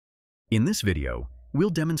In this video, we'll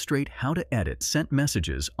demonstrate how to edit sent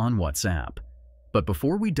messages on WhatsApp. But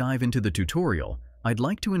before we dive into the tutorial, I'd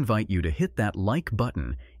like to invite you to hit that like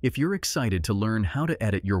button if you're excited to learn how to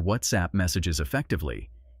edit your WhatsApp messages effectively,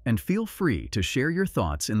 and feel free to share your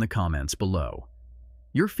thoughts in the comments below.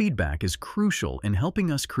 Your feedback is crucial in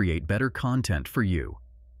helping us create better content for you.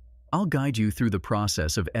 I'll guide you through the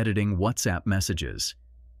process of editing WhatsApp messages.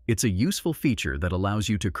 It's a useful feature that allows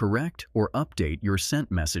you to correct or update your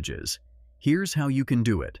sent messages. Here's how you can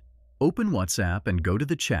do it. Open WhatsApp and go to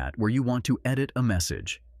the chat where you want to edit a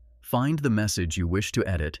message. Find the message you wish to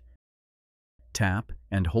edit. Tap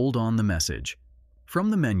and hold on the message. From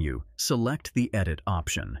the menu, select the Edit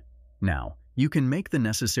option. Now, you can make the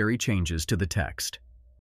necessary changes to the text.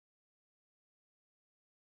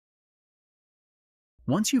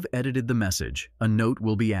 Once you've edited the message, a note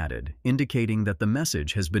will be added, indicating that the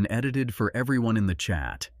message has been edited for everyone in the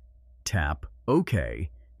chat. Tap OK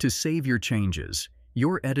to save your changes.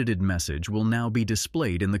 Your edited message will now be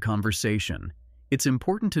displayed in the conversation. It's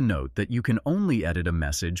important to note that you can only edit a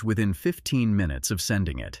message within 15 minutes of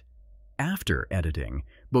sending it. After editing,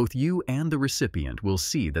 both you and the recipient will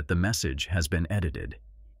see that the message has been edited.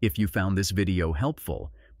 If you found this video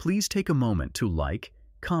helpful, please take a moment to like,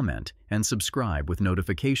 comment, and subscribe with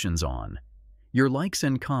notifications on. Your likes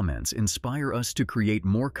and comments inspire us to create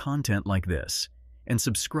more content like this, and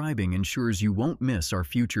subscribing ensures you won't miss our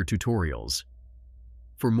future tutorials.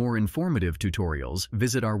 For more informative tutorials,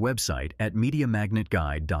 visit our website at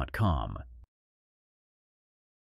MediaMagnetGuide.com.